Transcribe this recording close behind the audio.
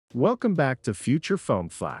Welcome back to Future Phone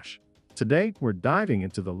Flash. Today, we're diving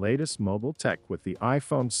into the latest mobile tech with the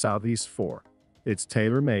iPhone Southeast 4. It's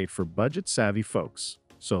tailor-made for budget-savvy folks.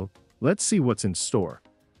 So, let's see what's in store.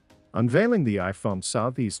 Unveiling the iPhone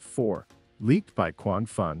Southeast 4, leaked by Quan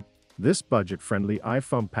Fun, this budget-friendly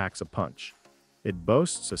iPhone packs a punch. It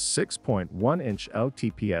boasts a 6.1-inch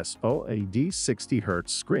LTPS OLED 60Hz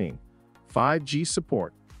screen, 5G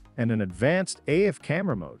support, and an advanced AF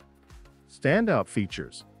camera mode. Standout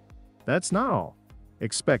features. That's not all.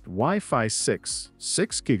 Expect Wi-Fi 6,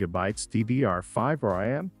 6GB DDR5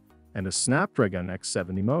 RAM, and a Snapdragon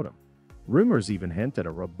X70 modem. Rumors even hint at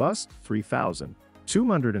a robust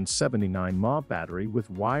 3,279 mAh battery with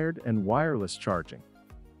wired and wireless charging.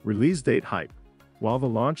 Release date hype. While the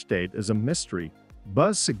launch date is a mystery,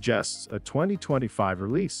 buzz suggests a 2025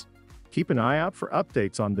 release. Keep an eye out for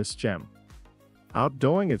updates on this gem.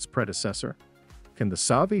 Outdoing its predecessor? Can the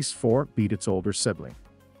Southeast 4 beat its older sibling?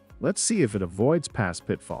 Let's see if it avoids past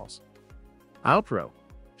pitfalls. Outro.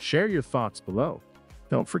 Share your thoughts below.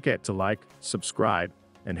 Don't forget to like, subscribe,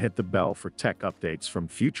 and hit the bell for tech updates from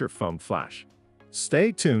Future Phone Flash.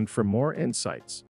 Stay tuned for more insights.